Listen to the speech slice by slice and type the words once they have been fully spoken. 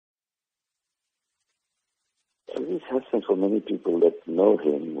Aziz Hassim, for many people that know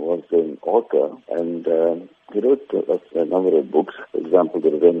him, was an author, and he wrote a number of books. For example,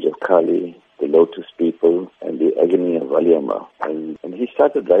 The Revenge of Kali, The Lotus People, and The Agony of Valyama. And he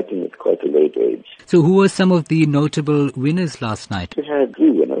started writing at quite a late age. So who were some of the notable winners last night? We had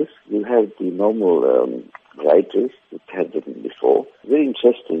three winners. We had the normal writers that had written before. Very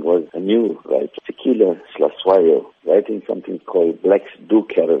interesting was a new writer, Tequila Slaswayo, writing something called Blacks Do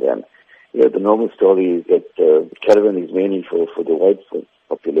Caravan. Yeah, the normal story is that caravan is mainly for the white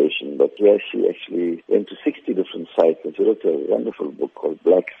population, but yeah, she actually went to 60 different sites and she wrote a wonderful book called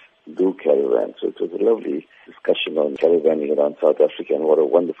Blacks Do Caravan. So it was a lovely discussion on caravanning around South Africa and what a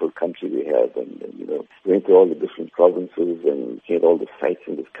wonderful country we have. And went to all the different provinces and had all the sites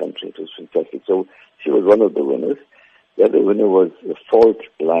in this country. It was fantastic. So she was one of the winners. The other winner was The Fault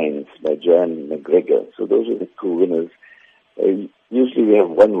Lines by Joanne McGregor. So those were the two winners. Usually we have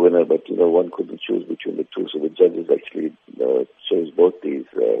one winner, but one couldn't choose between the two, so the judges actually chose both these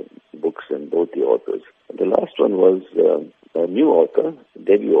books and both the authors. And the last one was a new author,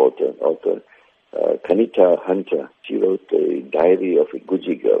 debut author, Kanita Hunter. She wrote a Diary of a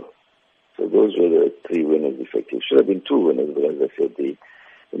Guji Girl. So those were the three winners, effectively. Should have been two winners, but as I said, the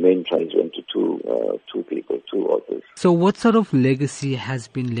main prize went to two people, two authors. So what sort of legacy has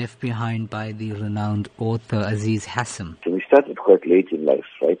been left behind by the renowned author Aziz Hassim? So he started quite late in life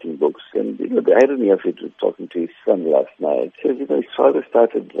writing books, and the irony of it was talking to his son last night. He says, his father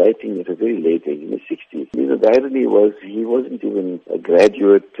started writing at a very late age, in his 60s. The irony was he wasn't even a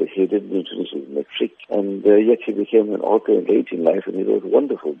graduate, he didn't even finish his matric, and yet he became an author late in life, and he wrote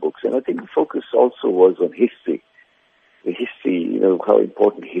wonderful books. And I think the focus also was on history. The history, how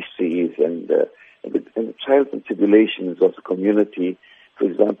important history is, and the trials and tribulations of the community. For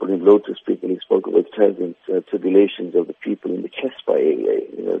example, in Lotus People, he spoke about trials and tribulations of the people in the Casbah area,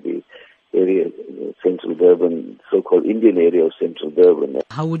 the area, central Durban, so-called Indian area of central Durban.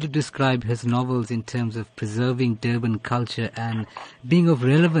 How would you describe his novels in terms of preserving Durban culture and being of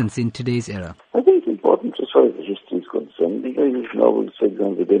relevance in today's era? I think it's important as far as the history is concerned. His novels, for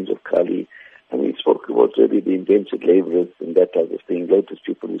example, The Revenge of Kali, he spoke about really the indentured laborers and that type of thing. Lotus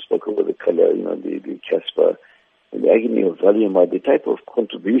People, we spoke about the color, the Casbah, and The Agony of Valyama, the type of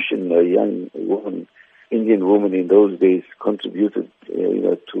contribution a young woman, Indian woman in those days contributed,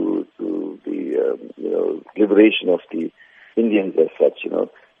 to the, liberation of the Indians as such,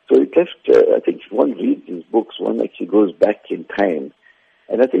 So it left, I think if one reads these books, one actually goes back in time.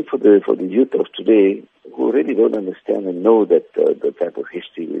 And I think for the youth of today, who really don't understand and know that the type of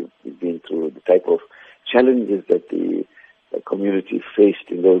history we've been through, the type of challenges that the community faced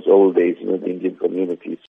in those old days, the Indian communities.